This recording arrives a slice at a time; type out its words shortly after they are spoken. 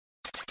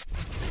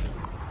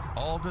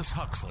Aldous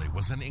Huxley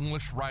was an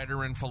English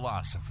writer and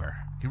philosopher.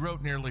 He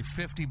wrote nearly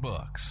 50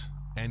 books.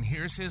 And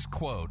here's his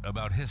quote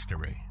about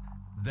history.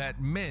 That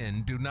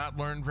men do not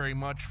learn very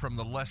much from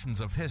the lessons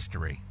of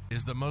history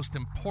is the most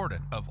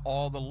important of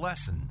all the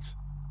lessons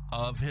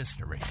of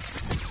history.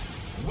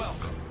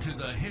 Welcome to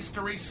the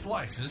History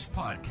Slices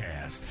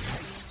podcast,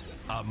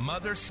 a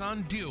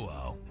mother-son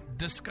duo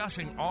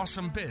discussing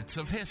awesome bits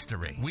of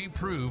history. We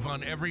prove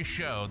on every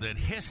show that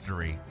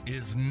history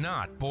is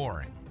not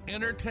boring,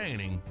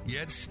 entertaining,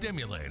 yet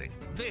stimulating.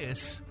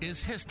 This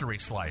is History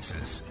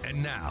Slices.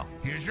 And now,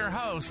 here's your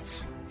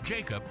hosts,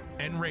 Jacob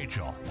and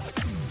Rachel.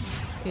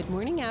 Good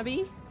morning,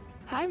 Abby.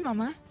 Hi,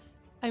 Mama.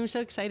 I'm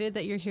so excited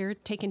that you're here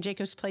taking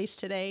Jacob's place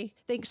today.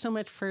 Thanks so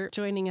much for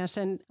joining us.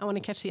 And I want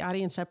to catch the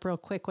audience up real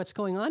quick. What's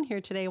going on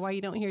here today, why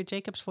you don't hear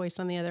Jacob's voice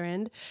on the other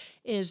end,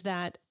 is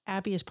that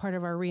Abby is part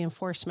of our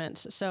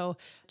reinforcements. So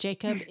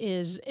Jacob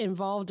is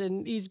involved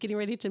and he's getting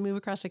ready to move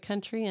across the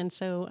country. And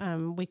so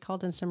we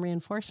called in some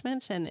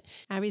reinforcements, and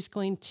Abby's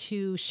going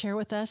to share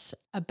with us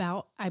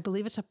about, I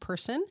believe it's a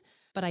person,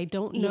 but I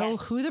don't know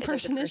who the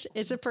person is.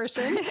 It's a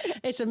person.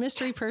 It's a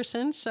mystery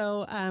person.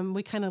 So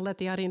we kind of let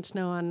the audience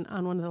know on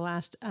one of the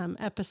last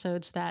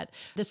episodes that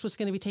this was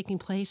going to be taking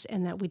place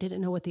and that we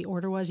didn't know what the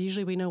order was.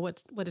 Usually we know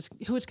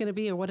who it's going to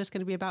be or what it's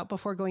going to be about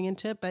before going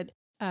into it. But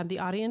the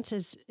audience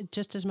is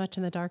just as much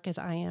in the dark as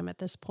I am at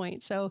this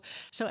point. So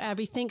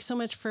Abby, thanks so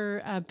much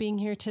for being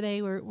here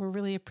today. We're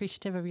really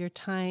appreciative of your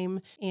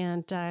time,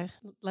 and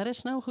let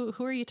us know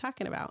who are you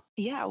talking about?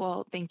 Yeah,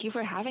 well, thank you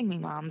for having me,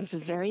 Mom. This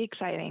is very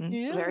exciting,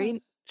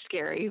 very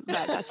scary,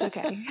 but that's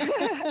okay.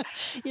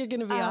 You're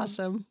going to be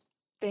awesome.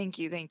 Thank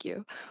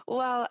you.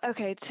 Well,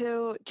 okay,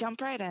 to jump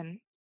right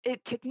in,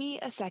 it took me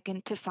a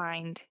second to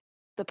find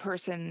the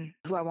person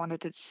who I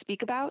wanted to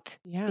speak about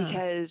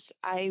because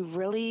I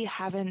really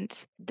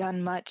haven't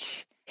done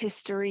much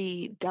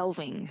history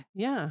delving.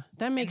 Yeah,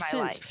 that makes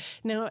sense. Life.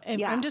 Now,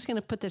 I'm just going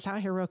to put this out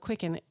here real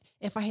quick. And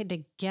if I had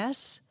to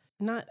guess,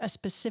 not a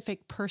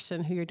specific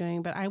person who you're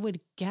doing, but I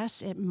would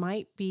guess it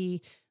might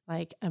be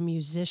like a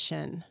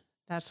musician.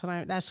 That's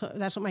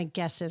what my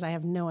guess is. I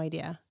have no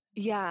idea.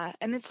 Yeah.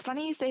 And it's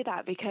funny you say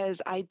that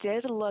because I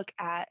did look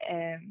at,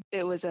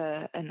 it was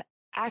an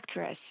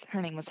actress.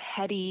 Her name was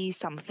Hetty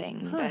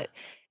something,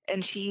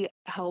 and she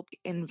helped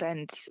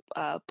invent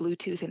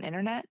Bluetooth and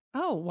internet.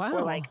 Oh, wow.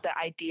 Or like the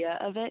idea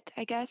of it,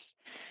 I guess.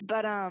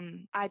 But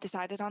I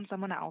decided on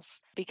someone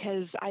else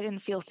because I didn't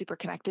feel super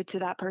connected to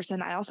that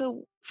person. I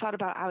also thought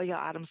about Abigail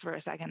Adams for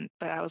a second,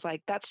 but I was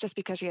like, that's just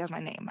because she has my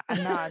name. I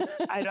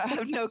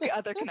have no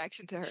other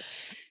connection to her.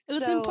 It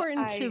was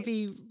important to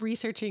be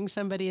researching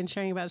somebody and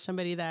sharing about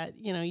somebody that,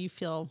 you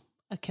feel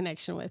a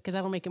connection with, because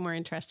that'll make it more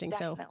interesting.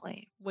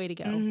 Definitely. So way to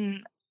go.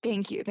 Mm-hmm.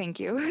 Thank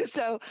you.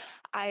 So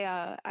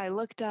I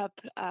looked up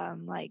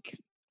like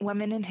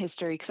women in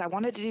history because I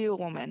wanted to do a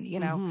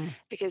woman,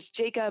 because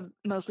Jacob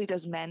mostly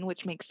does men,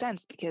 which makes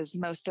sense because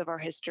most of our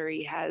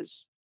history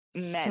has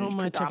men so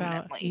much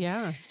predominantly.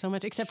 So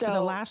much, except for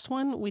the last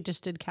one. We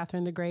just did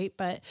Catherine the Great,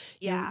 but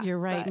you're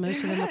right.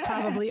 Most of them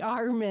probably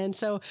are men.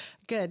 So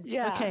good.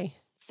 Yeah. Okay.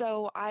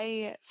 So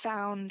I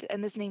found,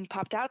 and this name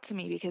popped out to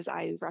me because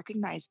I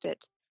recognized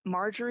it,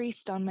 Marjory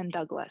Stoneman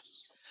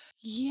Douglas.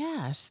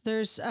 Yes,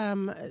 there's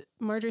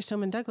Marjory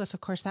Stoneman Douglas.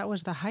 Of course, that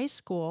was the high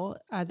school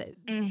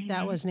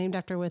that was named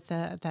after with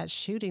that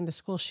shooting, the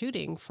school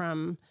shooting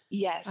from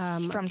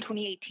from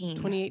 2018.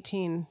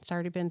 2018. It's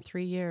already been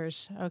 3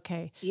 years.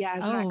 Okay. Yeah,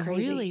 isn't that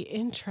crazy? Really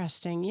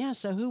interesting. Yeah.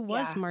 So who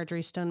was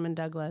Marjory Stoneman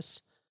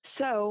Douglas?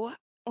 So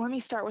let me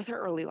start with her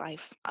early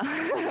life.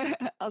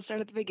 I'll start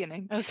at the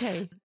beginning.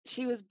 Okay.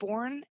 She was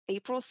born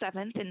April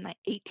 7th in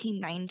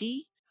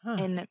 1890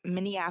 in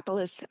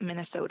Minneapolis,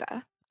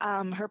 Minnesota.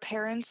 Her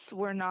parents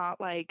were not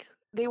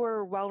they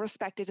were well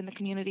respected in the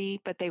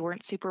community, but they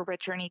weren't super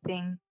rich or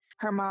anything.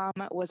 Her mom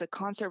was a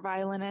concert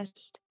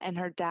violinist and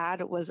her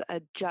dad was a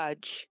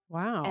judge.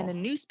 Wow. And a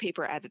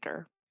newspaper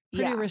editor.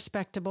 Pretty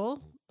respectable,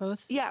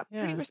 both. Yeah,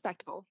 pretty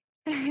respectable.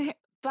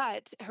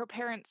 But her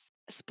parents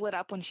split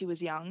up when she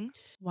was young.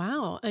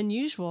 Wow.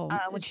 Unusual,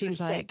 it seems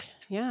like.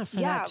 Yeah, for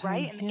that time.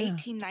 Right? In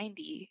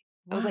 1890.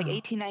 It was like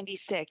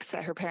 1896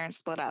 that her parents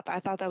split up. I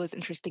thought that was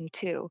interesting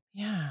too.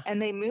 Yeah.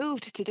 And they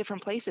moved to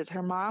different places.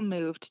 Her mom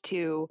moved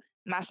to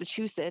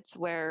Massachusetts,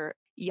 where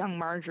young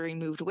Marjorie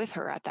moved with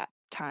her at that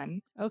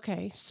time.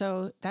 Okay.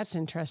 So that's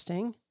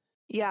interesting.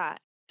 Yeah.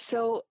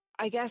 So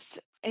I guess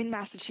in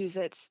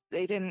Massachusetts,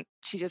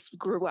 she just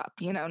grew up,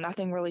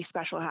 nothing really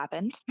special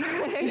happened.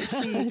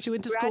 She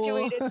went to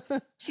school.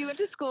 She went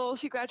to school.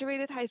 She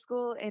graduated high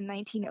school in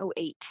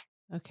 1908.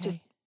 Okay. Just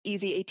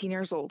easy 18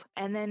 years old.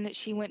 And then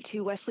she went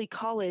to Wesley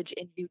College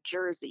in New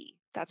Jersey.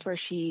 That's where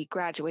she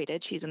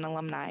graduated. She was an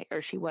alumni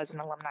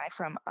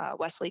from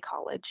Wesley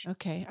College.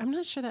 Okay. I'm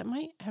not sure, that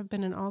might have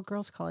been an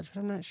all-girls college, but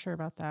I'm not sure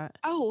about that.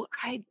 Oh,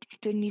 I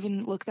didn't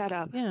even look that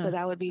up, Yeah. but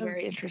that would be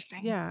very interesting.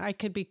 Yeah, I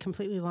could be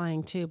completely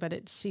lying too, but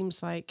it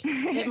seems like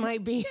it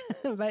might be.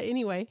 But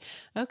anyway,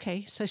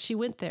 okay. So she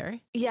went there.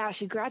 Yeah,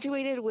 she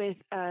graduated with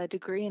a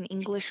degree in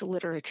English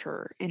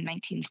literature in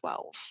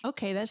 1912.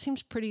 Okay, that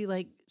seems pretty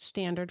like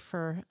standard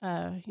for,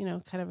 kind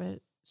of a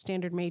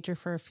standard major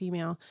for a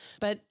female,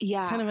 but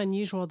Yeah, kind of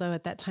unusual though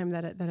at that time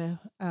that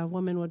a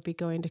woman would be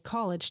going to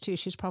college too.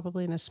 She's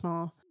probably in a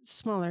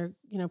smaller,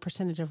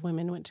 percentage of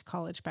women went to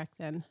college back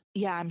then.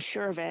 yeah, I'm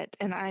sure of it.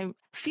 And I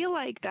feel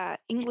like that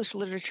English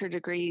literature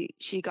degree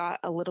she got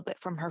a little bit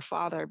from her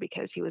father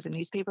because he was a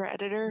newspaper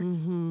editor.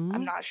 Mm-hmm.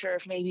 I'm not sure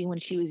if maybe when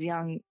she was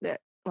young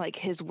that like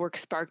his work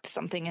sparked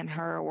something in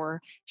her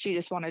or she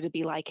just wanted to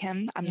be like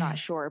him. I'm Yeah, not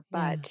sure,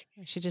 but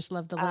she just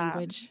loved the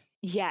language.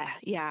 yeah.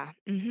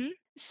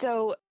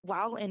 So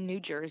while in New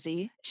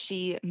Jersey,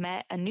 she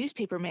met a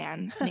newspaper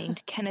man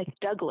named Kenneth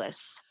Douglas,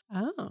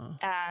 Oh,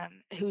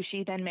 who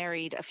she then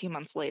married a few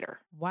months later.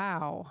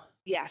 wow.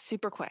 Yeah,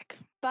 super quick.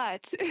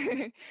 But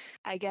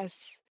I guess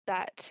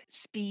that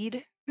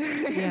speed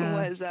Yeah.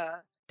 was too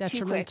quick.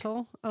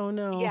 Detrimental. Oh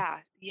no.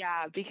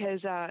 Yeah,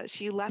 because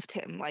she left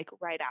him like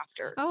right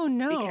after Oh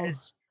no.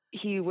 because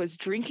he was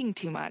drinking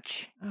too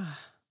much, Ah.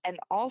 and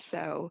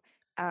also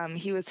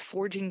he was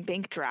forging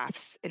bank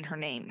drafts in her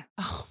name.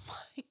 Oh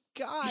my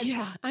gosh.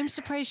 Yeah. I'm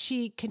surprised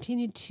she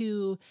continued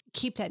to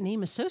keep that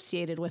name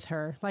associated with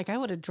her. Like I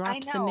would have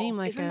dropped the know. name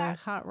like Isn't a that-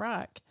 hot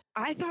rock.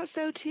 I thought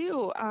so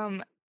too.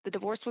 The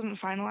divorce wasn't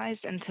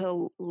finalized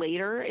until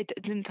later. It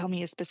didn't tell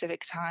me a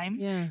specific time,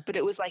 Yeah. but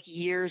it was like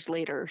years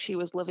later. She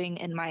was living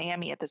in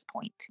Miami at this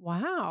point.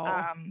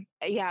 Wow.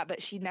 Yeah,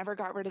 but she never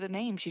got rid of the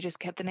name. She just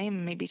kept the name,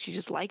 and maybe she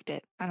just liked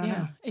it. I don't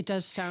know. It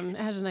does it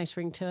has a nice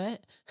ring to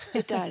it.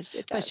 It does.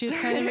 But she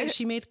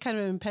made kind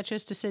of an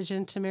impetuous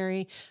decision to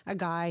marry a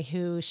guy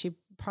who she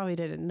probably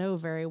didn't know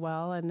very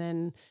well, and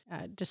then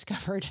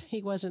discovered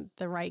he wasn't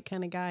the right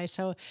kind of guy.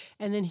 So,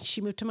 and then she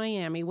moved to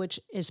Miami, which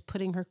is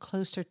putting her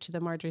closer to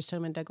the Marjorie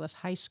Stoneman Douglas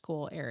High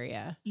School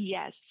area.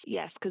 Yes,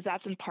 because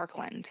that's in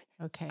Parkland.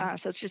 Okay.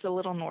 So it's just a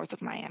little north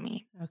of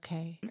Miami.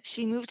 Okay.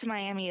 She moved to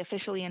Miami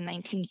officially in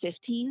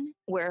 1915,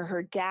 where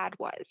her dad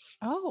was.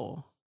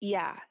 Oh.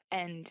 Yeah,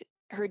 and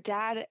her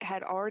dad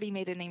had already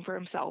made a name for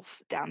himself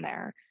down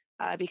there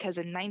because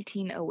in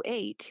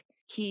 1908,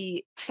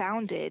 he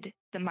founded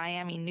the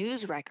Miami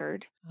News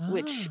Record,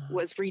 which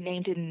was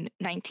renamed in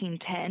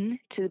 1910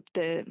 to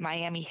the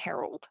Miami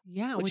Herald,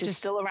 Yeah, which is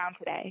still around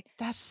today.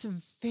 That's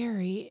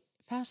very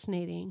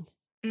fascinating.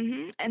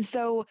 And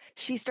so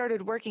she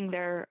started working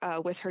there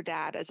with her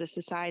dad as a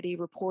society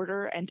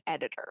reporter and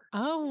editor.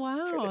 Oh,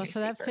 wow. So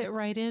that newspaper. fit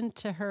right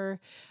into her.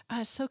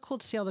 It's so cool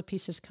to see all the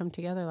pieces come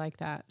together like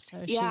that.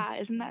 So Yeah,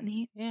 isn't that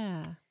neat?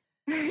 Yeah.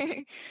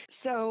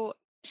 So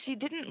she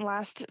didn't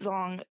last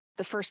long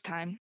the first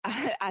time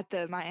at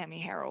the Miami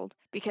Herald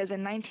because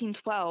in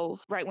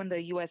 1912, right when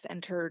the U.S.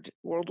 entered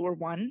World War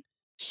I,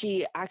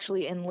 she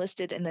actually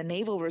enlisted in the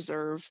Naval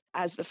Reserve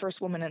as the first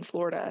woman in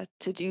Florida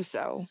to do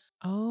so.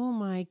 Oh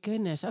my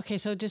goodness. Okay,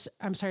 so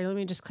I'm sorry, let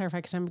me just clarify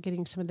because I'm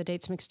getting some of the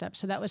dates mixed up.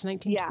 So that was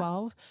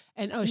 1912.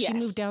 And she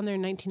moved down there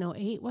in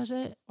 1908, was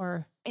it?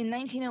 Or in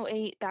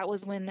 1908, that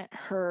was when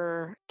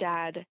her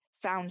dad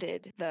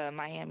founded the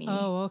Miami.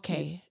 Oh,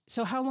 okay.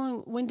 So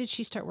when did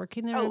she start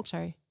working there? I'm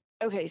sorry.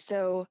 Okay,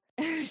 so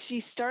she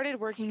started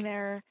working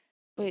there.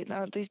 Wait,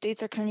 no, these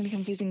dates are kind of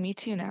confusing me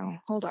too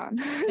now. Hold on.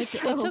 It's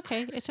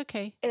okay. It's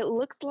okay. It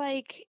looks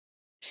like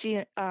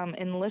she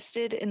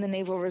enlisted in the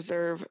Naval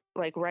Reserve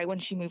like right when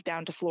she moved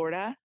down to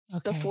Florida.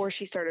 Okay. Before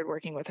she started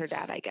working with her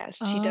dad, I guess.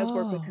 She does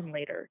work with him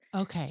later.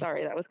 Okay.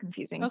 Sorry, that was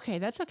confusing. Okay,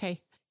 that's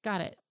okay.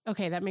 Got it.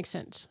 Okay, that makes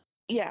sense.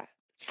 Yeah.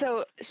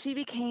 So she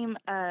became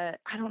I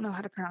don't know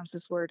how to pronounce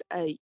this word,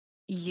 a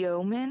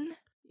yeoman.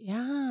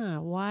 Yeah,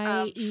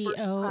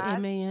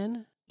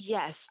 YEOMAN.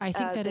 Yes. I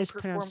think that they is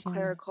perform pronounced.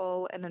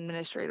 clerical and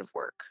administrative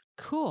work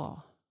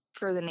Cool.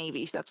 for the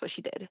Navy. That's what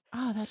she did.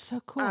 Oh, that's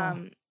so cool.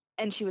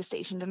 And she was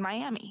stationed in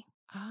Miami,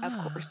 of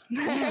course.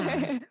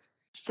 Yeah.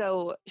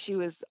 So she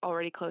was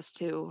already close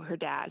to her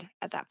dad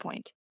at that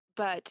point.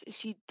 But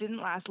she didn't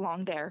last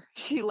long there.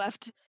 She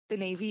left the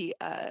Navy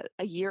a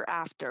year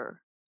after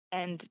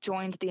and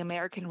joined the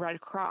American Red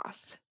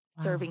Cross,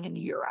 serving in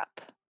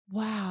Europe.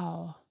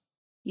 Wow.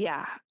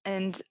 Yeah.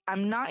 And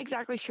I'm not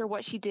exactly sure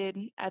what she did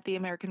at the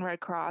American Red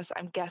Cross.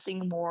 I'm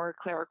guessing more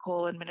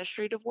clerical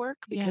administrative work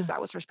because that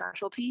was her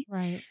specialty.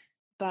 Right.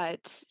 But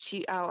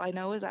all I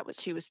know is that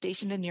she was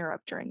stationed in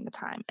Europe during the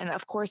time. And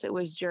of course, it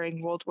was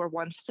during World War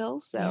I still.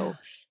 So,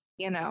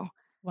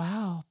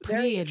 Wow. very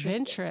Pretty interesting.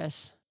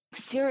 adventurous.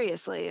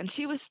 Seriously. And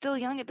she was still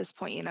young at this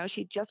point.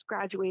 She just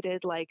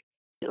graduated like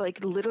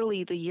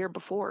literally the year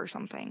before or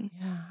something.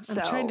 Yeah. I'm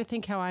trying to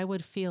think how I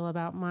would feel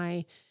about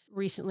my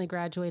recently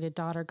graduated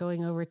daughter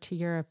going over to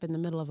Europe in the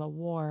middle of a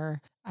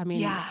war. I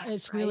mean,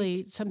 it's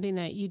really something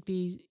that you'd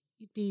be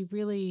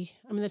really,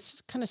 I mean, that's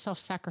kind of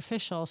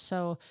self-sacrificial.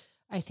 So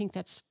I think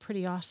that's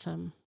pretty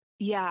awesome.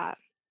 Yeah.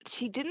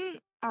 She didn't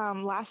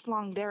last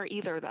long there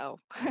either, though,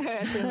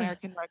 at the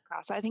American Red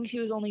Cross. I think she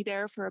was only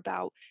there for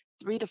about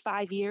 3 to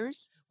 5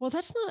 years. Well,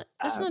 that's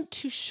not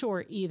too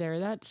short either.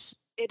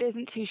 It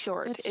isn't too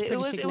short. That's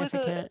pretty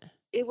significant.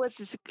 It was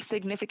a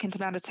significant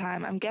amount of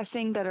time. I'm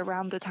guessing that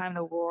around the time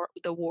the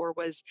war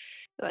was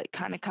like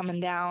kind of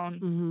coming down,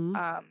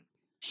 Mm-hmm.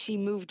 she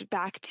moved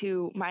back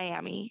to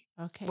Miami,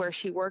 Okay. where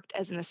she worked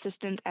as an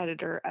assistant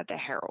editor at the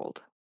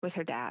Herald with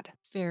her dad.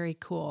 Very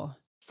cool.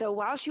 So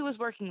while she was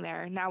working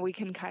there, now we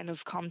can kind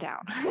of calm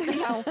down.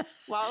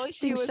 While she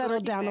Things was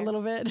settled working down there, a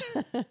little bit.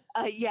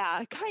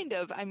 yeah, kind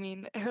of. I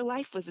mean, her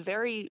life was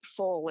very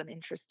full and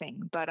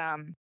interesting, but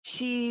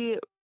she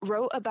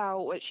wrote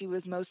about what she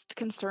was most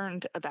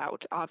concerned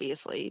about,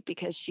 obviously,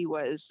 because she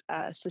was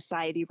a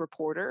society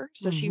reporter.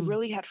 So she Mhm.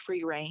 really had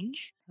free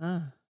range.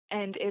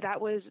 And that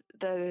was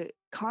the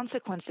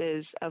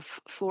consequences of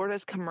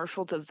Florida's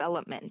commercial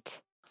development.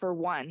 For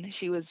one,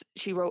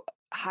 she wrote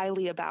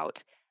highly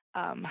about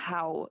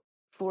how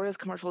Florida's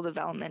commercial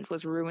development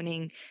was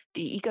ruining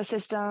the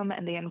ecosystem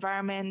and the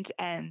environment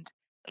and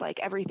like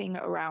everything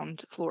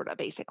around Florida,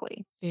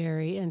 basically.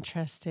 Very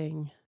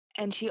interesting.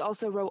 And she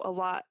also wrote a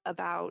lot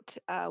about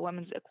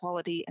women's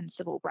equality and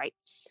civil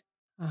rights,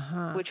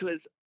 which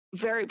was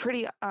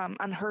pretty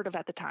unheard of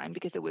at the time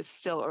because it was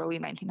still early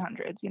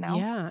 1900s, you know?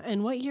 Yeah.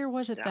 And what year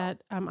was it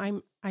that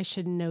I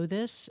should know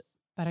this,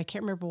 but I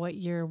can't remember what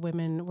year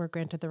women were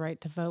granted the right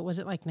to vote. Was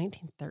it like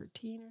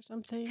 1913 or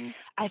something?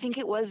 I think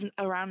it was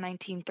around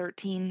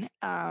 1913.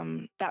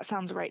 That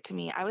sounds right to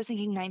me. I was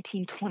thinking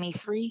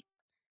 1923.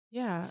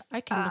 Yeah,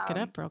 I can look it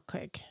up real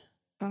quick.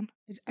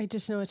 I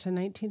just know it's a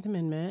 19th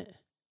Amendment.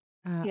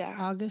 Yeah.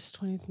 August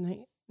 20th,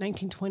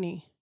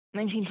 1920.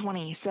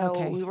 1920. So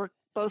Okay. we were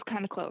both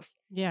kind of close.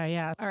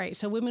 Yeah. All right.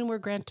 So women were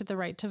granted the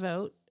right to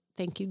vote.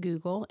 Thank you,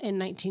 Google. In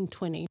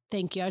 1920.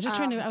 Thank you. I was just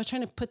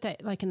trying to put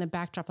that like in the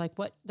backdrop, like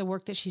what the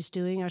work that she's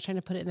doing. I was trying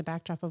to put it in the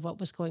backdrop of what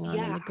was going on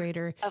in the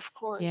greater. Of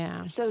course.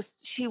 Yeah. So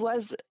she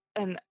was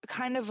one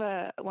of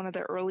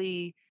the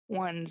early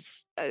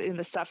ones in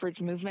the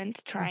suffrage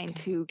movement, trying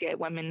to get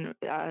women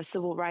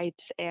civil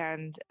rights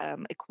and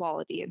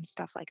equality and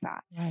stuff like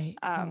that. Right.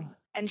 Cool.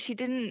 And she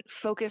didn't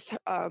focus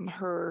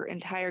her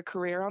entire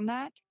career on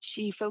that.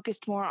 She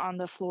focused more on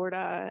the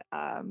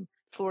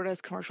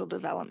Florida's commercial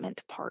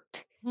development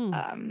part.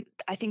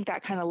 I think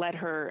that kind of led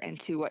her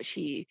into what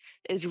she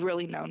is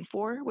really known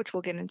for, which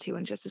we'll get into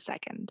in just a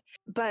second.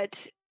 But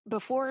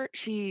before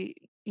she,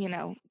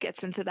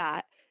 gets into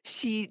that,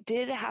 she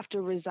did have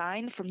to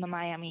resign from the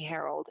Miami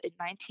Herald in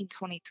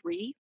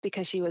 1923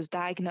 because she was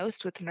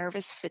diagnosed with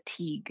nervous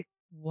fatigue.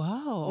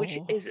 Whoa. Which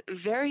is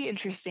very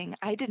interesting.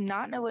 I did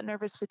not know what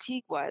nervous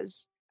fatigue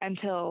was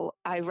until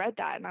I read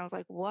that. And I was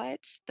like, what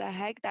the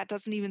heck? That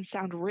doesn't even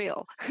sound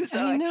real. So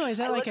I know. Is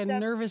that like a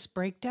nervous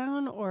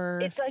breakdown or?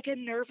 It's like a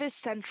nervous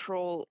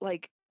central,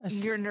 like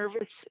your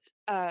nervous.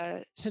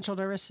 Central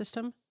nervous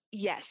system?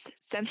 Yes.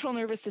 Central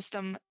nervous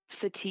system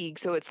fatigue.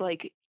 So it's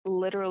like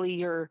literally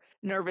your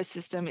nervous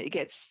system, it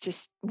gets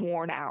just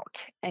worn out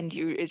and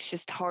it's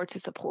just hard to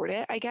support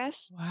it, I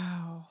guess.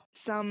 Wow.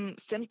 Some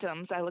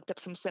symptoms, I looked up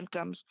some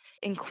symptoms,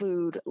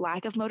 include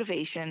lack of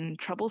motivation,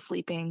 trouble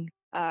sleeping,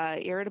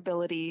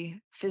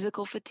 irritability,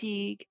 physical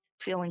fatigue,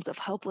 feelings of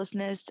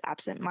helplessness,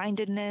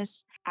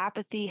 absent-mindedness,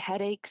 apathy,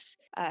 headaches,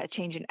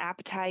 change in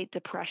appetite,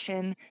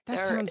 depression. That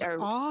sounds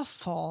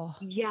awful.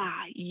 Yeah,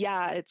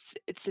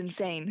 it's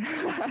insane.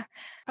 I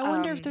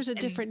wonder if there's a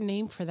different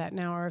name for that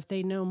now, or if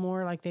they know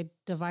more, like they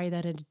divide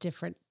that into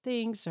different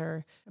things,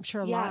 or I'm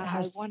sure a lot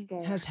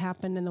has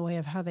happened in the way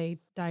of how they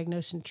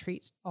diagnose and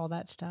treat all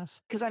that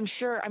stuff. Because I'm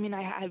sure,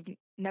 I've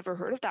never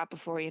heard of that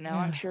before, Yeah.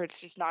 I'm sure it's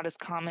just not as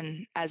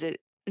common as it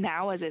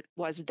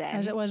was then.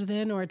 As it was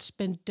then, or it's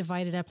been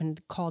divided up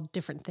and called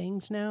different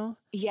things now?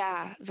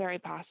 Yeah, very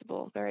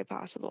possible. Very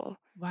possible.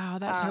 Wow,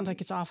 that sounds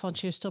like it's awful. And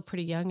she was still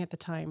pretty young at the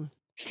time.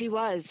 She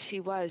was.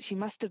 She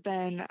must have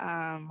been,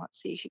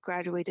 she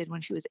graduated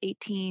when she was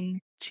 18.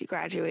 She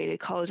graduated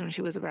college when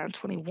she was around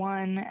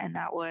 21. And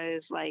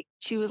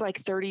she was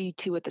like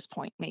 32 at this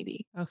point,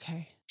 maybe.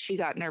 Okay. She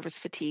got nervous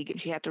fatigue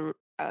and she had to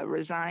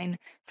resign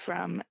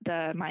from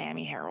the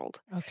Miami Herald.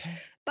 Okay.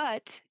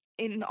 But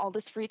in all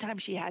this free time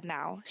she had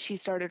now, she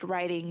started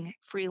writing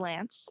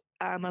freelance,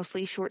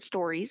 mostly short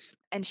stories.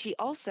 And she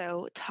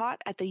also taught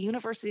at the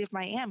University of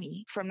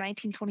Miami from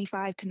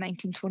 1925 to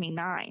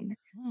 1929.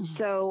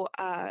 So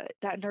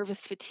that nervous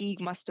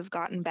fatigue must have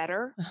gotten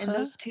better in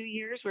those 2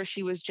 years where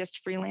she was just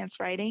freelance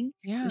writing.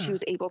 Yeah. And she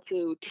was able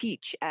to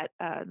teach at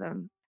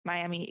the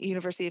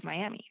University of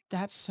Miami.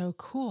 That's so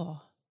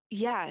cool.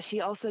 Yeah,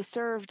 she also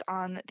served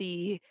on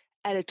the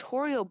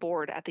editorial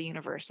board at the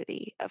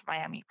University of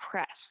Miami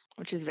Press,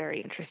 which is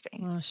very interesting.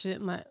 Well, she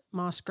didn't let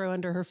moss grow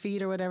under her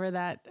feet or whatever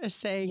that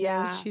saying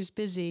is. She's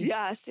busy.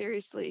 Yeah,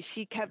 seriously.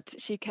 She kept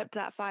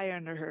that fire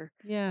under her.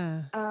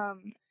 Yeah.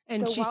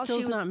 And so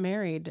she's not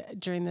married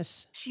during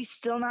this. She's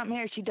still not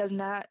married. She does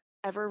not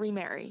ever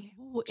remarry.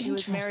 Ooh, she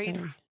was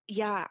married.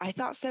 Yeah, I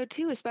thought so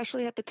too,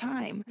 especially at the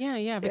time.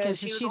 Yeah, because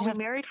she was only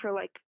married for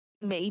like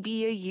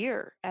maybe a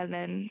year and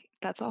then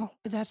that's all.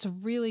 That's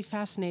really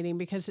fascinating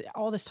because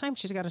all this time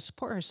she's got to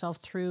support herself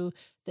through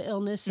the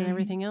illness and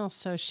everything else.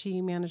 So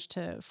she managed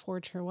to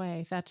forge her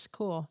way. That's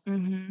cool.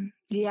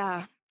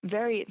 Yeah.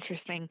 Very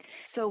interesting.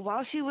 So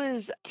while she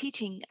was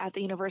teaching at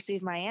the University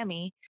of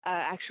Miami,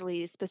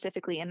 actually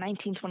specifically in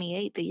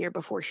 1928, the year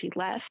before she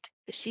left,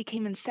 she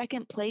came in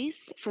second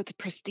place for the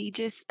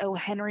prestigious O.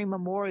 Henry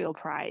Memorial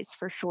Prize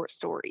for short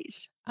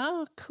stories.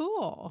 Oh,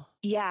 cool.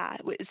 Yeah.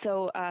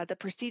 So the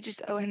prestigious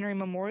O. Henry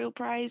Memorial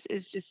Prize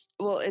is just,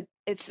 well,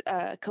 it's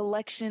a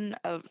collection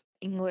of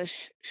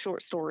English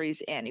short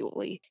stories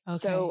annually. Okay.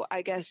 So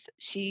I guess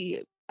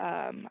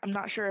I'm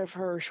not sure if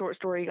her short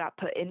story got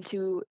put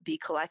into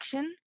the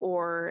collection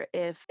or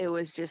if it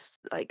was just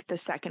like the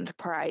second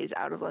prize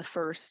out of the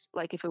first,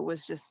 like if it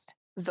was just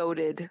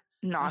voted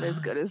not as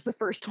good as the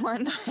first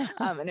one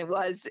and it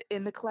was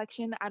in the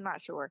collection. I'm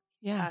not sure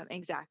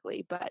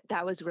exactly, but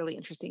that was really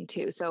interesting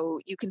too. So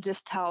you can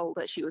just tell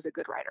that she was a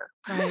good writer.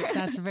 Right.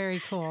 That's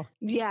very cool.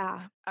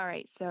 Yeah. All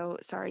right. So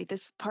sorry,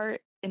 this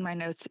part in my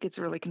notes gets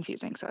really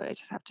confusing. So I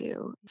just have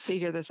to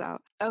figure this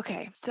out.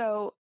 Okay.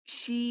 So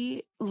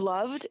she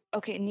loved,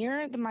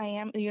 near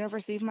the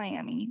University of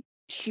Miami,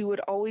 she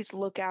would always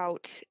look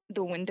out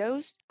the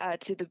windows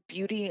to the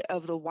beauty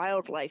of the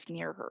wildlife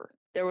near her.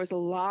 There was a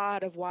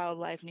lot of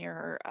wildlife near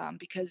her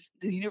because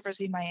the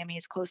University of Miami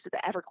is close to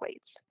the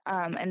Everglades.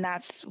 And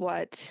that's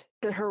what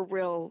her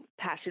real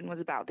passion was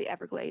about, the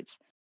Everglades.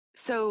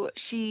 So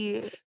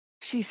she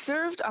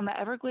served on the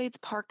Everglades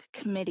Park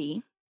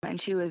Committee, and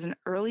she was an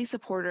early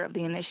supporter of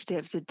the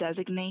initiative to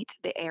designate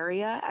the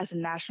area as a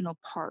national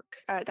park.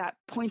 At that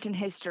point in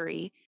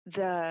history,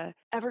 the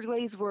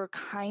Everglades were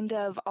kind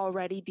of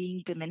already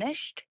being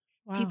diminished.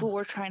 Wow. People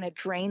were trying to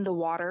drain the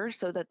water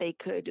so that they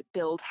could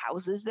build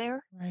houses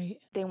there. Right.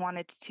 They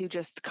wanted to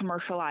just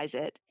commercialize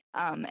it.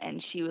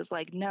 And she was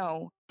like,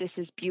 no, this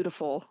is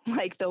beautiful.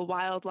 Like the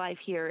wildlife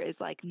here is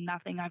like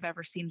nothing I've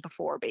ever seen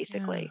before,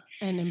 basically.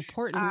 Yeah. And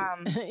important.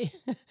 And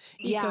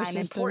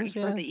important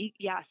for the,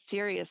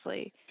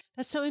 seriously.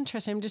 That's so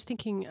interesting. I'm just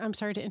thinking, I'm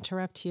sorry to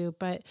interrupt you,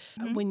 but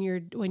when you're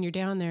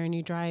down there and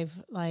you drive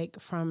like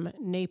from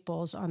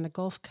Naples on the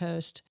Gulf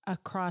Coast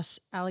across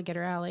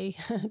Alligator Alley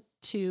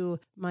to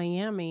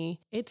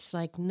Miami, it's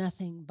like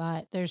nothing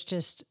but, there's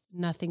just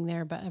nothing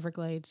there but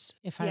Everglades.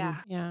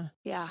 Yeah.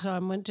 So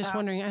I'm just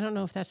wondering, I don't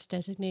know if that's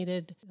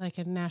designated like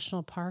a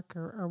national park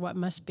or what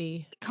must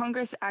be.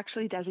 Congress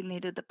actually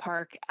designated the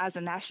park as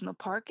a national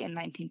park in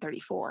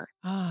 1934.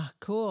 Ah,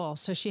 cool.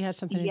 So she had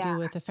something to do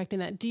with affecting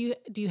that. Do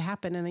you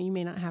happen, and you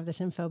may not have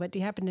this info, but do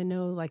you happen to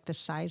know like the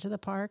size of the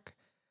park?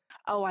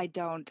 Oh, I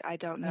don't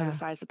know the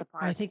size of the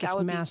park. I think it's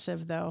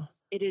massive though.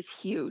 It is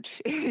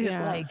huge. It is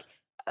like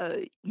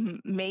a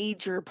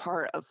major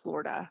part of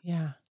Florida.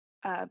 Yeah.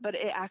 But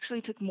it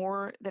actually took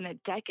more than a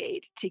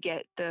decade to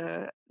get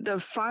the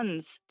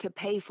funds to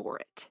pay for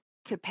it,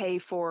 to pay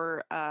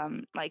for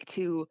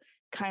to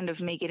kind of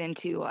make it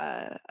into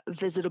a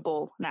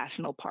visitable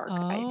national park,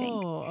 I think.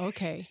 Oh,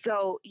 okay.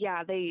 So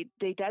yeah, they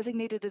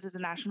designated it as a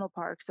national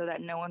park so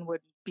that no one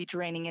would be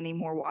draining any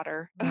more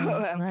water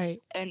right.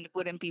 and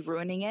wouldn't be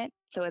ruining it,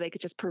 so they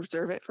could just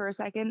preserve it for a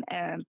second.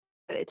 And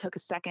it took a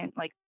second,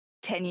 like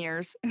 10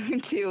 years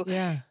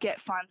to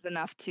get funds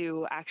enough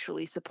to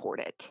actually support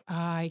it.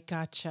 I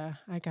gotcha.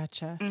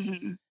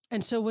 Mm-hmm.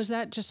 And so was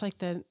that just like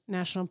the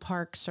National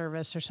Park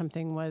Service or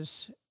something?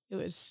 It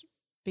was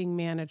being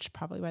managed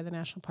probably by the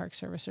National Park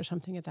Service or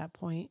something at that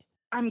point?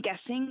 I'm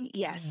guessing,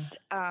 yes.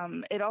 Yeah.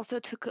 It also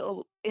took,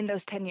 in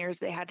those 10 years,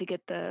 they had to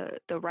get the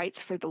rights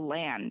for the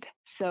land.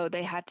 So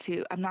they had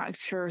to, I'm not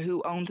sure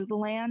who owned the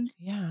land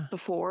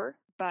before,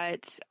 but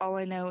all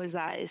I know is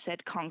that it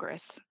said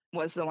Congress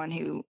was the one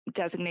who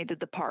designated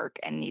the park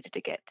and needed to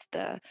get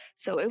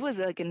so it was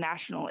like a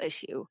national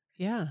issue.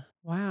 Yeah.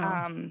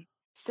 Wow.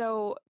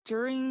 So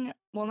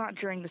not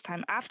during this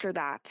time, after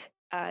that,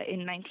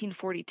 in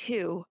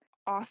 1942,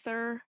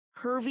 author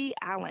Hervey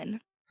Allen.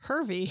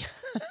 Hervey?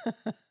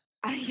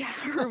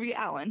 Hervey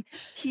Allen.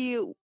 He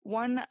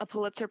won a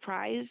Pulitzer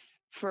Prize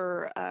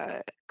for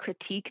a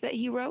critique that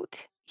he wrote.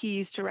 He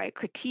used to write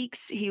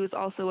critiques. He was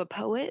also a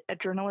poet, a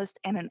journalist,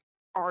 and an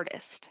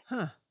artist.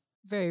 Huh.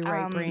 Very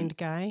right-brained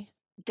guy.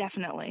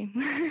 Definitely.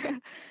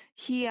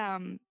 He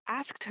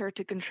asked her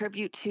to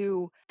contribute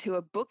to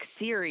a book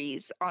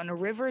series on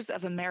rivers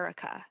of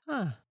America.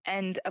 Huh.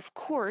 And of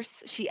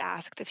course, she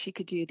asked if she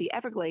could do the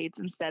Everglades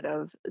instead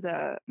of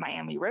the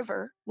Miami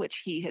River,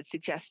 which he had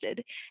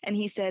suggested. And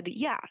he said,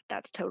 yeah,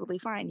 that's totally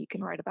fine. You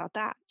can write about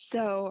that.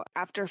 So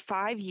after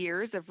 5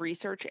 years of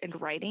research and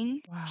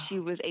writing, she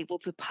was able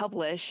to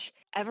publish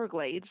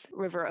Everglades,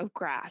 River of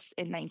Grass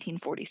in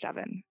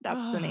 1947.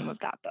 That's the name of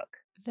that book.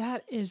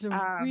 That is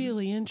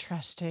really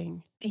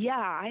interesting. Yeah,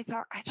 I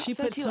thought she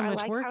put so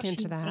much work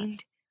into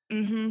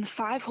that.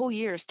 5 whole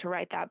years to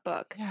write that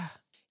book. Yeah.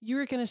 You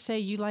were going to say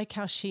you like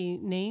how she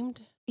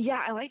named?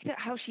 Yeah, I like that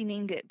how she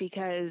named it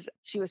because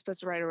she was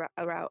supposed to write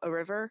about a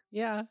river.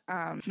 Yeah.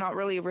 It's not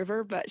really a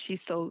river, but she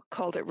still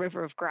called it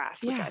River of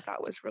Grass, which Yeah. I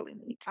thought was really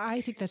neat.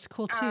 I think that's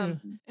cool too,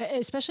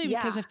 especially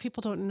because if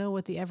people don't know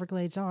what the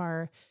Everglades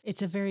are,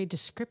 it's a very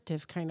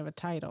descriptive kind of a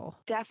title.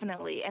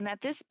 Definitely. And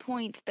at this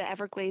point, the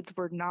Everglades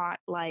were not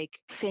like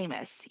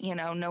famous. You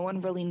know, no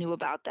one really knew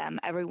about them.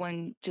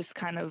 Everyone just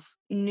kind of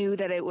knew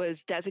that it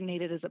was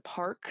designated as a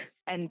park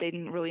and they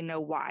didn't really know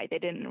why. They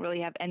didn't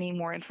really have any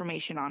more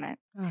information on it.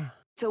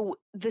 So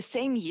the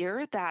same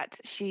year that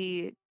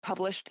she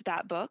published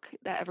that book,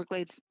 The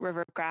Everglades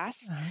River of Grass,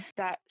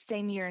 that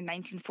same year in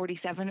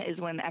 1947 is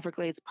when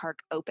Everglades Park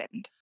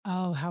opened.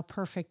 Oh, how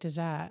perfect is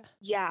that?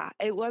 Yeah,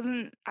 it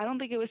wasn't, I don't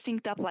think it was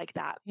synced up like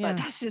that, but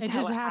that's just it how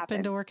just it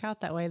happened to work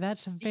out that way.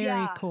 That's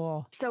very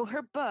cool. So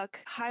her book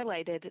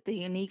highlighted the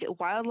unique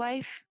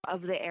wildlife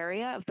of the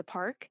area of the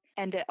park,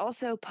 and it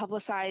also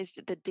publicized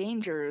the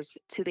dangers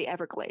to the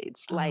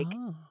Everglades, like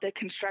the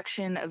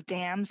construction of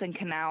dams and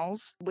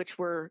canals, which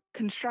were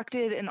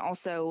constructed and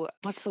also,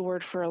 what's the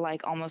word for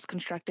like almost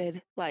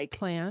constructed? Like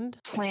planned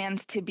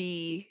to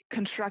be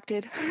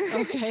constructed.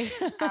 Okay.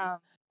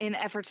 In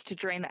efforts to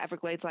drain the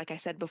Everglades, like I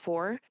said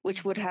before,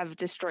 which would have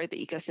destroyed the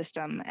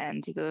ecosystem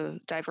and the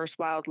diverse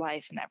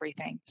wildlife and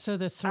everything. So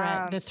the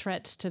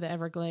threats to the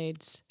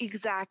Everglades.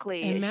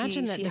 Exactly.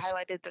 Imagine she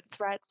highlighted the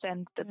threats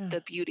and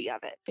the beauty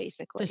of it,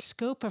 basically. The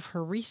scope of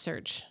her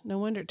research. No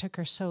wonder it took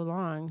her so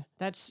long.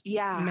 That's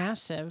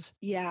massive.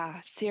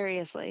 Yeah,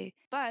 seriously.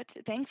 But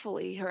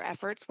thankfully, her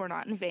efforts were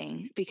not in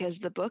vain because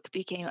the book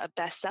became a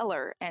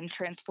bestseller and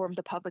transformed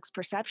the public's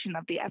perception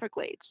of the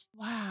Everglades.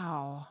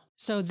 Wow.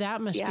 So that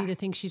must be the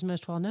thing she's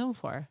most well known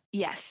for.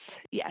 Yes.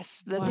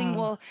 The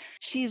thing,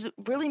 she's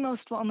really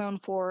most well known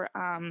for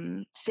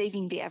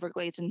saving the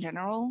Everglades in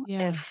general.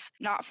 If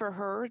not for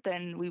her,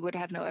 then we would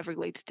have no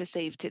Everglades to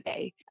save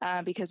today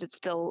because it's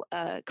still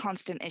a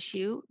constant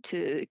issue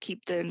to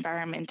keep the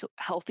environment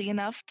healthy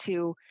enough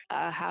to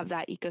have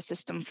that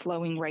ecosystem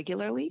flowing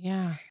regularly.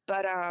 Yeah.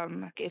 But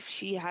if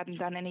she hadn't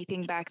done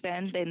anything back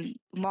then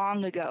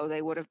long ago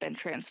they would have been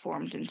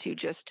transformed into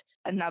just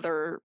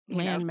another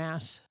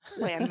landmass,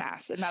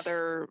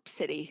 another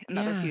city,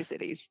 another few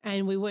cities.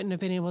 And we wouldn't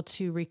have been able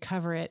to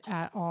recover it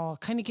at all.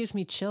 Kind of gives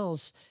me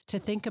chills to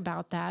think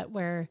about that,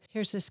 where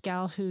here's this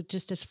gal who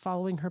just is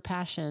following her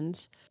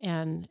passions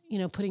and,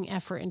 putting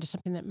effort into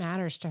something that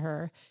matters to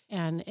her.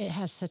 And it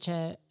has such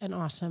an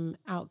awesome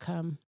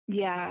outcome.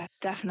 Yeah,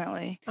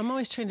 definitely. I'm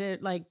always trying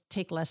to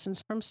take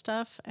lessons from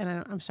stuff. And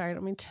I'm sorry, I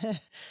don't mean to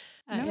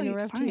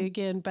interrupt you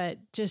again, but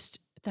just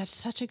that's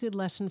such a good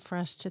lesson for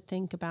us to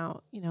think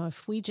about,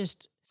 if we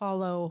just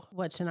follow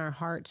what's in our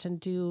hearts and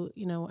do,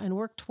 and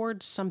work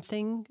towards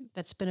something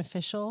that's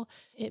beneficial,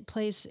 it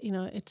plays,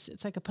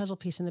 it's like a puzzle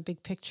piece in the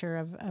big picture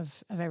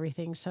of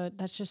everything. So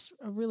that's just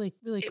a really,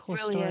 really cool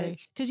story.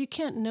 Because you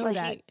can't know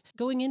that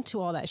going into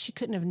all that, she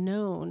couldn't have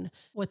known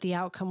what the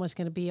outcome was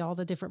going to be, all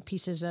the different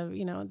pieces of,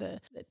 the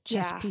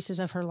chess pieces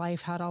of her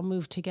life, how it all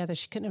moved together.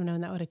 She couldn't have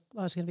known that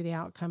was going to be the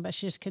outcome, but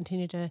she just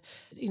continued to,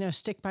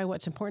 stick by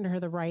what's important to her,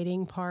 the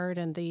writing part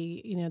and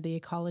the, the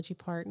ecology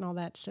part and all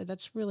that. So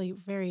that's really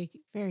very,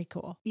 very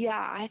cool. Yeah,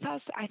 I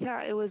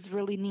thought it was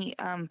really neat.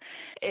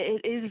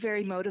 It is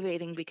very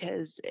motivating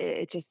because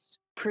it just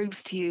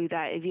proves to you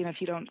that even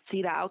if you don't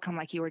see the outcome,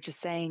 like you were just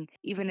saying,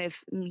 even if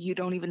you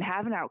don't even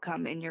have an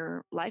outcome in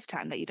your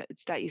lifetime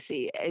that you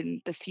see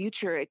in the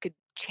future, it could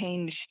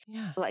change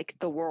like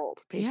the world,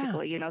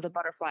 basically, the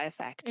butterfly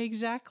effect.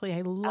 Exactly.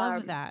 I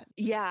love that.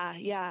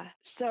 Yeah.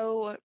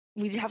 So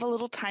we have a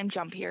little time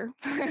jump here.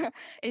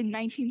 In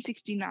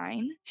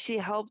 1969, she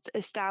helped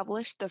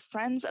establish the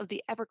Friends of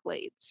the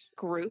Everglades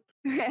group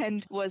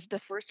and was the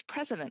first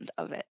president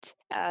of it.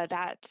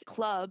 That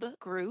club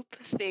group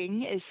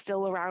thing is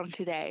still around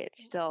today.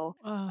 It's still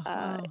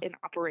in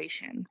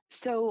operation.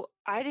 So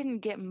I didn't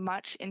get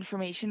much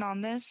information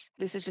on this.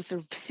 This is just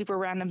a super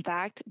random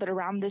fact, but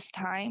around this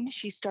time,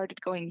 she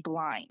started going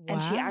blind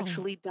and she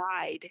actually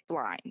died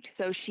blind.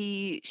 So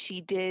she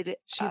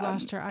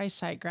lost her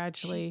eyesight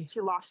gradually.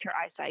 She lost her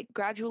eyesight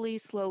gradually,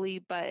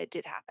 slowly, but it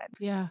did happen.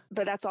 Yeah.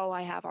 But that's all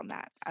I have on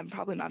that. I'm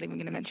probably not even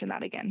going to mention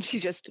that again. She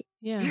just,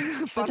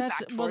 but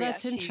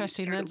that's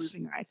interesting. That's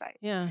losing her eyesight.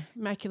 Yeah.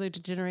 Macular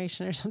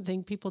degeneration or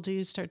something. People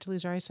do start to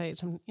lose their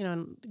eyesight,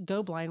 and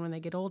go blind when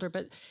they get older.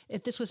 But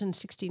if this was in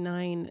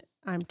 69,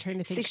 I'm trying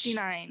to think.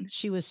 69.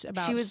 She was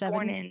about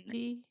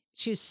 70.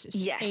 She was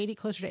 80,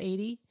 closer to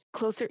 80.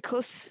 Close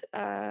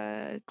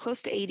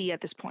to 80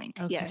 at this point.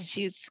 Okay. Yes,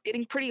 she's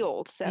getting pretty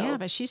old. So yeah,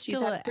 but she's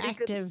still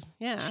active.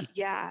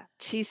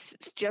 She's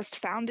just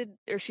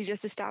she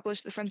just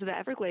established the Friends of the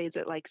Everglades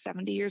at like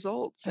 70 years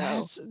old.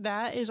 So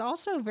that is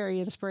also very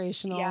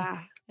inspirational.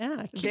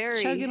 Yeah. Keep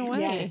chugging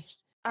away. Yes.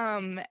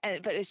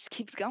 But it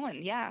keeps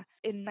going. Yeah.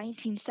 In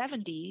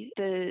 1970,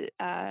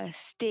 the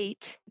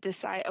state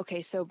decided,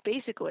 okay, so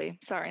basically,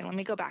 sorry, let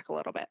me go back a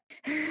little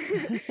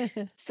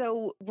bit.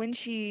 So when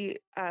she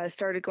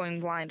started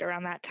going blind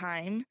around that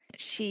time,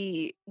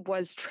 she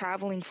was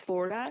traveling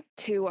Florida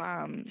to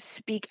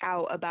speak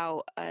out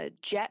about a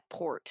jet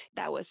port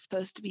that was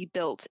supposed to be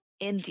built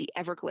in the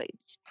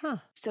Everglades. Huh.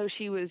 So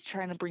she was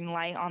trying to bring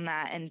light on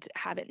that and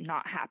have it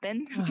not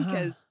happen Uh-huh.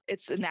 because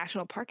it's a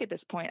national park at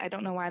this point. I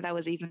don't know why that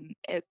was even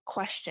a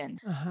question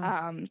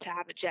to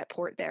have a jet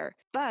port there.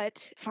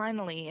 But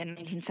finally, in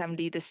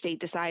 1970, the state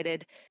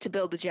decided to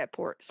build the jet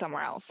port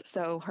somewhere else.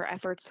 So her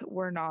efforts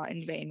were not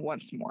in vain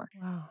once more.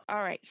 Wow.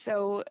 All right.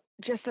 So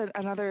just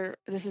another,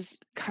 this is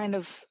kind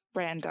of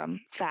random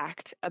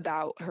fact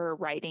about her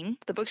writing.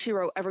 The book she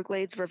wrote,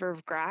 Everglades River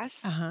of Grass,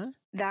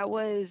 that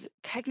was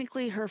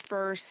technically her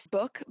first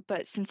book,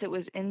 but since it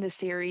was in the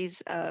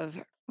series of,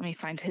 let me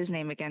find his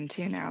name again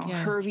too now,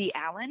 Hervey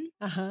Allen.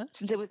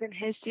 Since it was in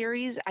his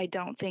series, I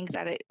don't think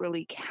that it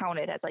really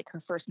counted as like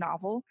her first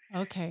novel.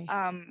 Okay.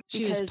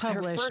 She was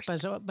published,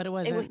 but it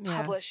wasn't. It was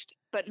published,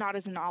 but not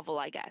as a novel,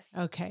 I guess.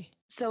 Okay.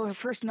 So her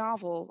first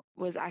novel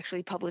was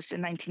actually published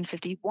in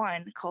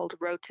 1951 called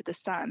Road to the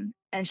Sun,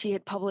 and she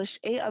had published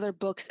 8 other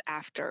books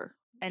after,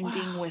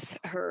 ending with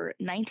her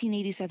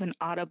 1987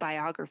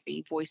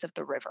 autobiography, Voice of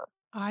the River.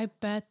 I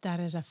bet that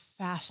is a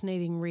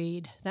fascinating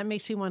read. That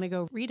makes me want to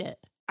go read it.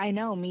 I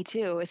know, me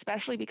too,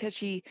 especially because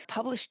she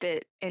published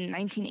it in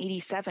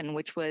 1987,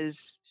 which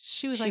was...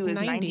 She was like 90.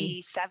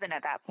 97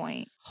 at that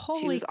point. Holy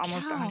She was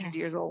almost 100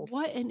 years old.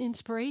 What an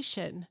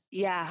inspiration.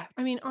 Yeah.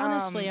 I mean,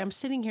 honestly, I'm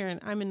sitting here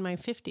and I'm in my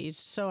 50s,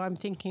 so I'm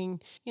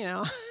thinking, you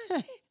know,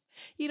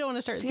 you don't want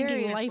to start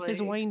thinking life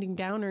is winding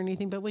down or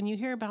anything, but when you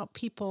hear about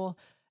people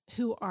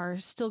who are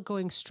still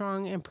going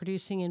strong and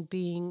producing and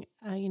being,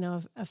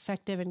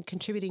 effective and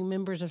contributing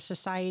members of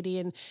society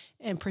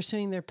and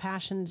pursuing their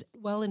passions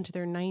well into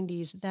their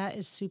 90s, that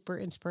is super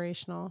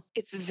inspirational.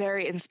 It's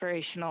very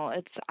inspirational.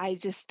 I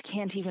just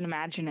can't even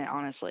imagine it,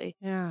 honestly.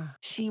 Yeah.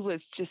 She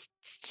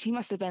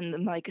must have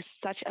been like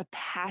such a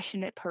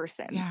passionate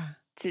person. Yeah.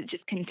 To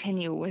just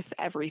continue with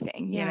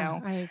everything, you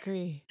know? I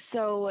agree.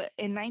 So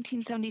in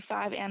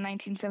 1975 and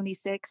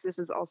 1976, this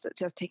is also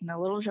just taking a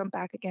little jump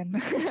back again.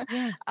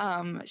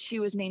 She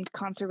was named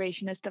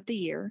Conservationist of the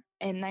Year.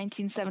 In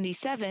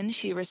 1977,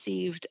 she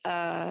received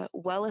I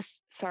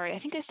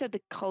think I said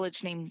the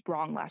college name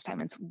wrong last time.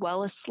 It's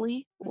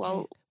Wellesley.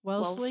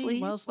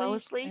 Wellesley?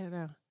 Wellesley? I don't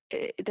know.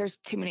 There's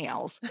too many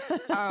L's.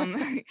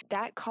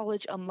 That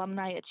college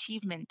alumni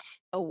achievement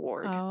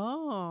award.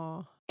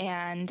 Oh.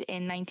 And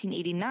in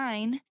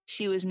 1989,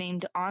 she was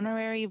named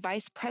honorary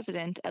vice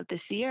president of the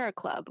Sierra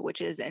Club, which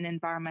is an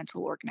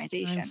environmental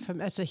organization.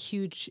 That's a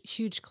huge,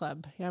 huge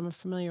club. Yeah, I'm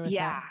familiar with that.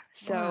 Yeah,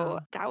 so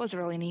that was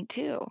really neat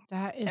too.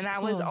 That is And that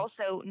cool. was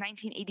also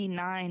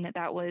 1989.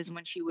 That was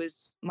when she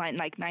was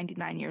like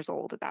 99 years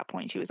old. At that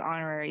point, she was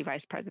honorary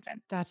vice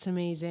president. That's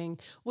amazing.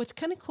 What's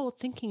kind of cool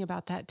thinking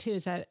about that too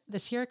is that the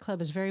Sierra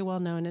Club is very well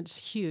known.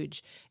 It's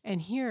huge. And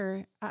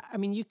here, I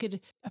mean,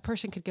 a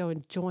person could go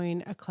and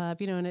join a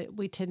club, and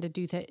we tend to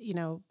do that,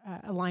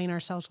 align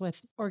ourselves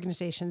with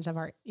organizations of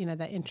our,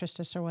 that interest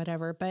us or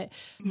whatever. But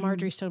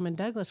Marjory Stoneman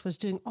Douglas was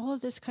doing all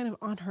of this kind of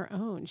on her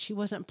own. She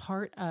wasn't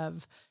part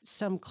of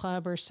some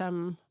club or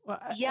some... Well,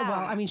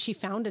 I mean, she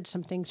founded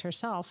some things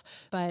herself,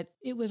 but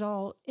it was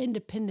all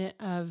independent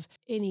of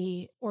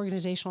any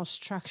organizational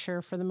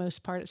structure for the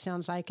most part, it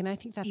sounds like. And I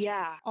think that's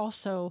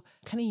also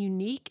kind of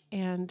unique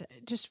and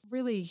just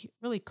really,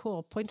 really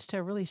cool. Points to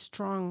a really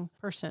strong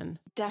person.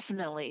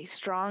 Definitely.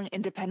 Strong,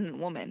 independent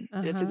woman.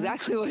 That's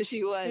exactly what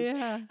she was.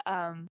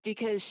 Yeah.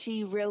 Because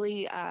she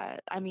really,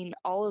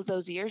 all of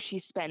those years she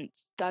spent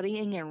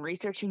studying and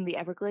researching the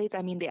Everglades.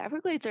 I mean, the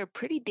Everglades are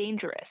pretty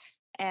dangerous.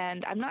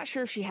 And I'm not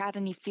sure if she had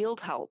any field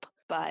help,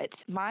 but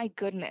my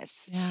goodness,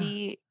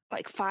 she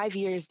 5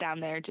 years down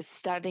there just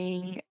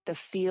studying the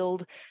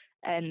field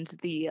and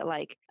the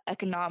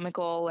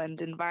economical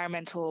and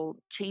environmental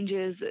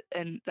changes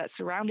and that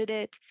surrounded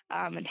it,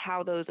 and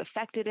how those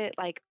affected it.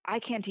 I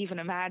can't even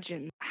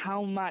imagine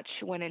how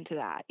much went into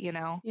that,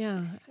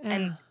 Yeah.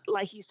 And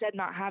like you said,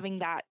 not having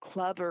that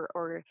club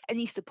or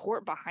any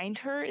support behind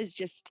her is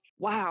just,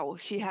 wow,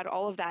 she had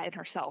all of that in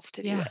herself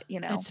to do it,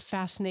 It's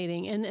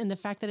fascinating. And the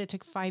fact that it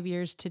took 5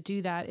 years to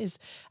do that is,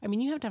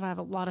 you have to have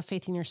a lot of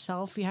faith in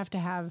yourself. You have to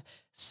have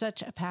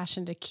such a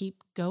passion to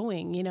keep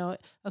going,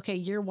 okay,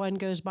 year 1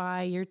 goes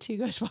by, year 2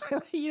 goes by,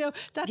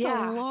 that's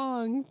a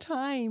long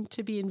time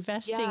to be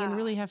investing and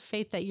really have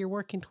faith that you're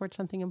working towards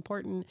something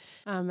important.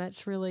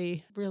 That's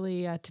really,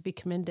 really to be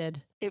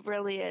commended. It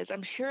really is.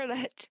 I'm sure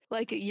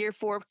that year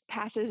 4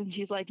 passes and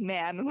she's like,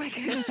 man,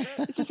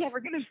 is this ever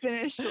going to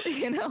finish,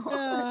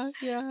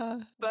 Yeah.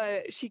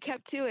 But she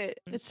kept to it.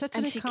 It's such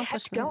an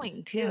accomplishment. She kept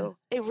going too.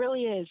 Yeah. It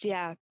really is.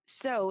 Yeah.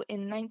 So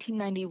in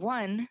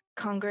 1991,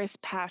 Congress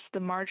passed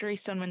the Marjory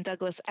Stoneman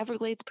Douglas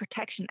Everglades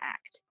Protection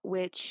Act,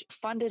 which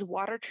funded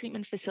water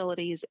treatment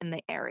facilities in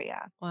the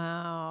area.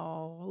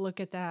 Wow. Look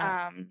at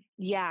that.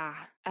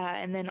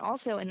 And then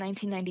also in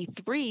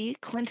 1993,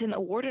 Clinton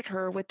awarded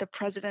her with the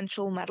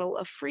Presidential Medal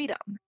of Freedom,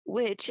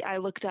 which I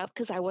looked up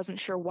because I wasn't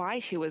sure why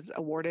she was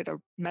awarded a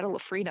Medal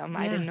of Freedom.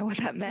 I didn't know what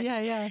that meant.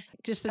 Yeah.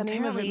 Just the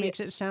name of it makes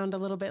it sound a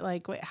little bit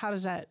like, wait, how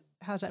does that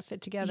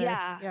fit together?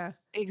 Yeah,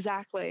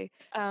 exactly.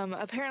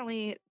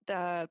 Apparently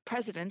the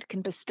president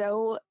can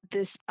bestow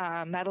this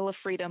Medal of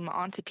Freedom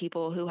onto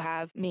people who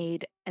have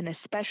made an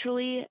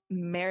especially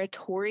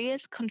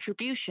meritorious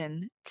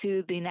contribution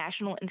to the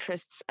national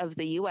interests of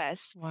the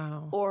U.S.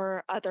 Wow.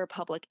 or other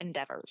public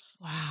endeavors.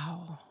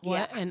 Wow.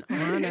 What an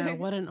honor.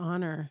 What an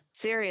honor.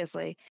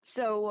 Seriously.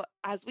 So,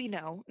 as we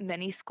know,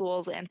 many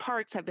schools and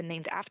parks have been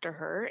named after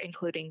her,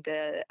 including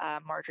the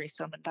Marjory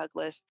Stoneman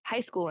Douglas High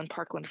School in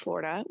Parkland,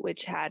 Florida,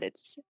 which had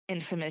its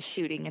infamous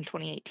shooting in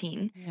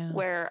 2018,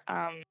 where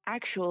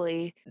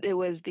actually it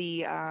was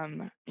the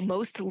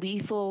most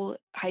lethal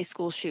high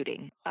school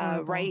shooting,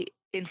 right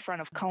in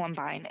front of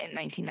Columbine in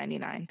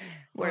 1999,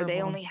 where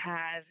they only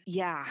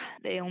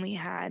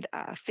had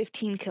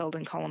 15 killed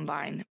in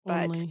Columbine,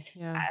 but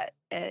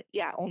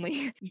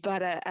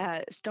but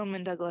at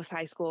Stoneman Douglas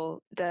High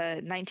School,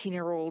 the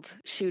 19-year-old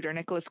shooter,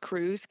 Nicholas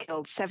Cruz,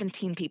 killed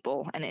 17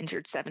 people and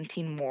injured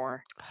 17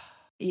 more.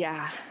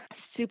 Yeah,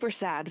 super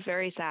sad,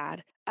 very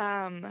sad.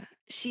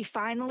 She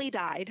finally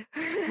died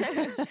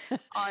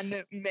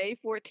on May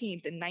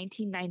 14th in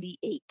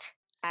 1998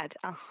 at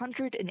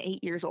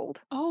 108 years old.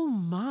 Oh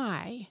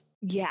my.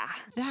 Yeah.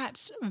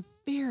 That's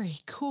very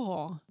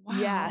cool. Wow.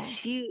 Yeah,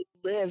 she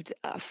lived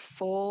a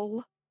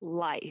full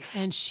life.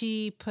 And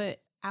she put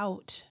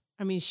out,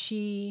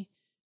 she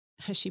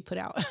put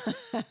out.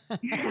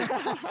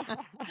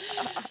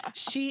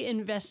 She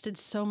invested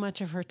so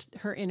much of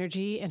her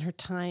energy and her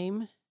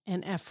time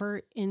and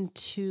effort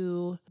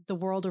into the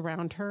world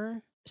around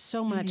her.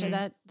 So much.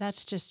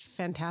 That's just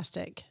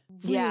fantastic.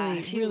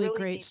 Really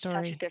great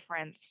story. Such a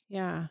difference.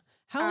 Yeah.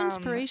 How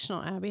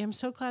inspirational, Abby. I'm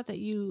so glad that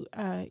you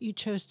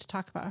chose to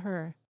talk about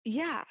her.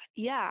 Yeah,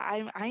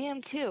 I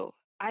am too.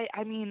 I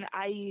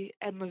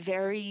am a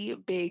very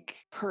big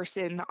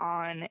person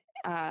on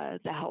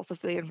the health of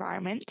the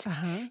environment,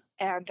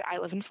 and I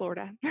live in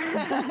Florida,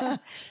 and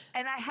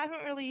I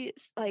haven't really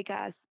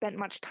spent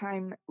much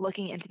time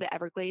looking into the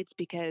Everglades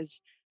because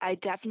I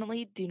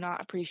definitely do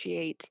not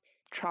appreciate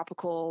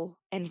tropical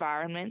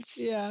environments.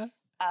 Yeah.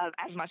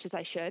 As much as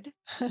I should,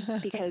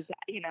 because,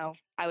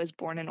 I was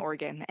born in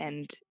Oregon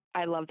and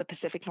I love the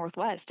Pacific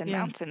Northwest and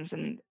mountains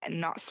and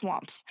not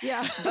swamps.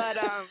 Yeah. But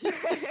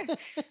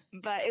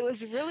but it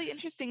was really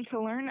interesting to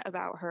learn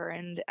about her,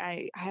 and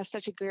I have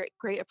such a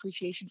great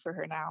appreciation for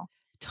her now.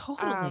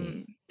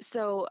 Totally.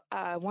 So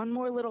one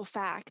more little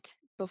fact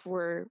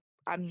before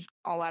I'm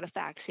all out of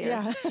facts here.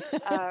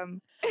 Yeah.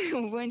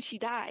 When she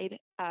died,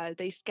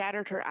 they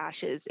scattered her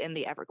ashes in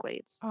the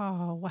Everglades.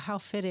 Oh, well, how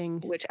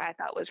fitting. Which I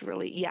thought was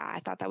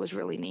I thought that was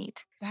really neat.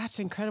 That's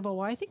incredible.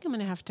 Well, I think I'm going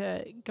to have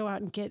to go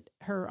out and get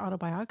her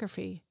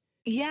autobiography.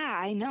 Yeah,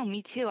 I know.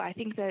 Me too. I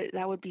think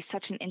that would be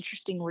such an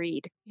interesting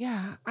read.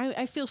 Yeah.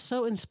 I feel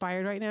so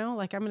inspired right now.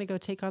 Like I'm going to go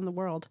take on the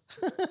world.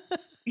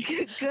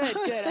 Good.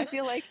 I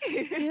feel like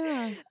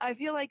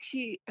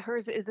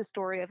hers is a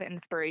story of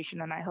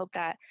inspiration, and I hope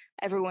that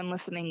everyone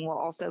listening will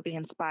also be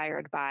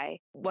inspired by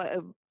what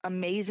an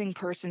amazing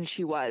person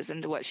she was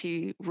and what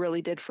she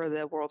really did for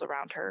the world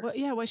around her.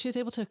 Well, what she was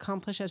able to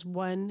accomplish as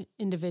one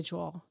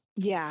individual.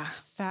 Yeah. It's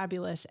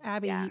fabulous.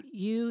 Abby,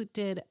 you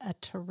did a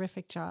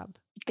terrific job.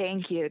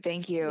 Thank you.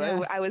 Yeah.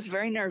 I was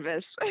very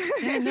nervous.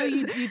 Yeah, no,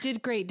 you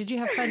did great. Did you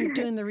have fun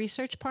doing the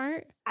research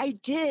part? I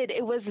did.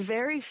 It was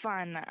very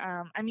fun.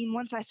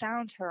 Once I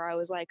found her, I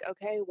was like,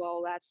 okay,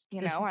 well, that's,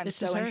 I'm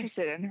so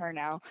interested in her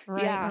now.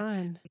 Right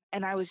on.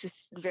 And I was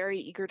just very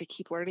eager to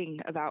keep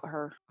learning about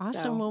her.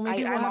 Awesome. So well,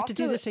 maybe we'll have to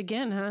do this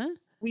again, huh?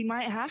 We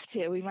might have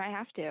to.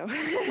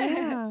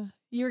 Yeah.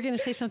 You were going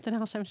to say something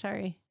else. I'm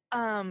sorry.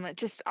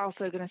 Just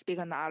also going to speak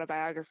on the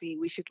autobiography.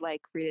 We should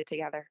read it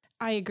together.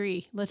 I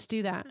agree. Let's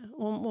do that.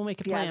 We'll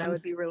make a plan. Yeah, that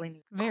would be really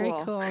neat. Very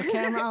cool.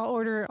 Okay, I'll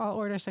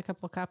order us a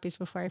couple copies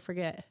before I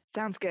forget.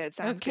 Sounds good.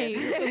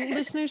 Okay,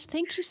 listeners,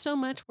 thank you so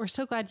much. We're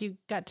so glad you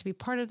got to be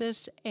part of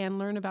this and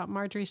learn about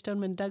Marjory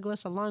Stoneman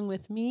Douglas along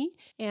with me.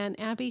 And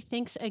Abby,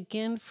 thanks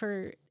again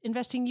for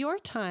investing your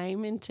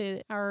time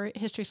into our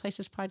History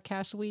Slices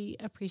podcast. We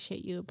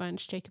appreciate you a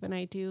bunch. Jacob and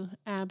I do.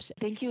 Abs.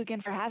 Thank you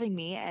again for having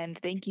me, and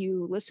thank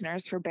you,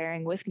 listeners, for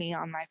bearing with me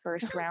on my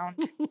first round.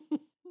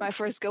 My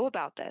first go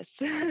about this.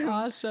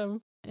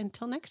 Awesome.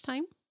 Until next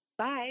time.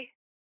 Bye.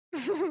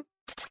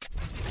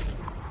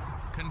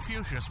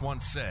 Confucius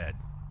once said,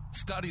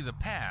 "Study the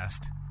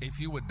past if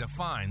you would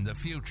define the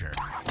future."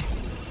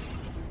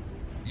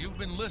 You've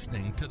been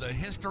listening to the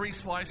History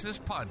Slices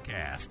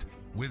podcast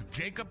with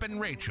Jacob and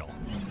Rachel.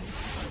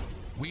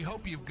 We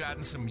hope you've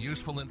gotten some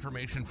useful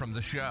information from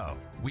the show.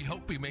 We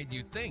hope we made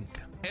you think,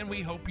 and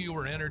we hope you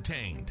were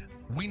entertained.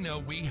 We know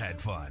we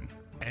had fun.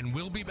 And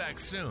we'll be back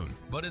soon.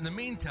 But in the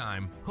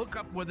meantime, hook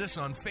up with us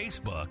on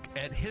Facebook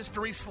at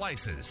History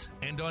Slices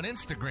and on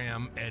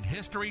Instagram at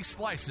History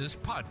Slices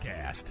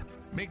Podcast.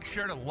 Make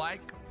sure to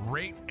like,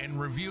 rate, and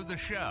review the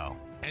show.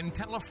 And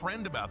tell a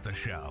friend about the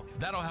show.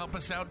 That'll help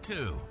us out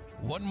too.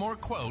 One more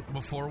quote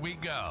before we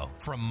go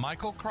from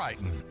Michael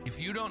Crichton. If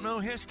you don't know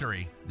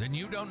history, then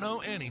you don't know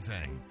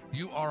anything.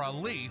 You are a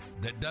leaf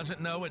that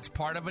doesn't know it's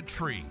part of a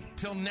tree.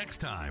 Till next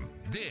time,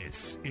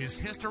 this is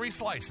History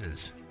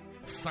Slices,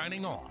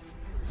 signing off.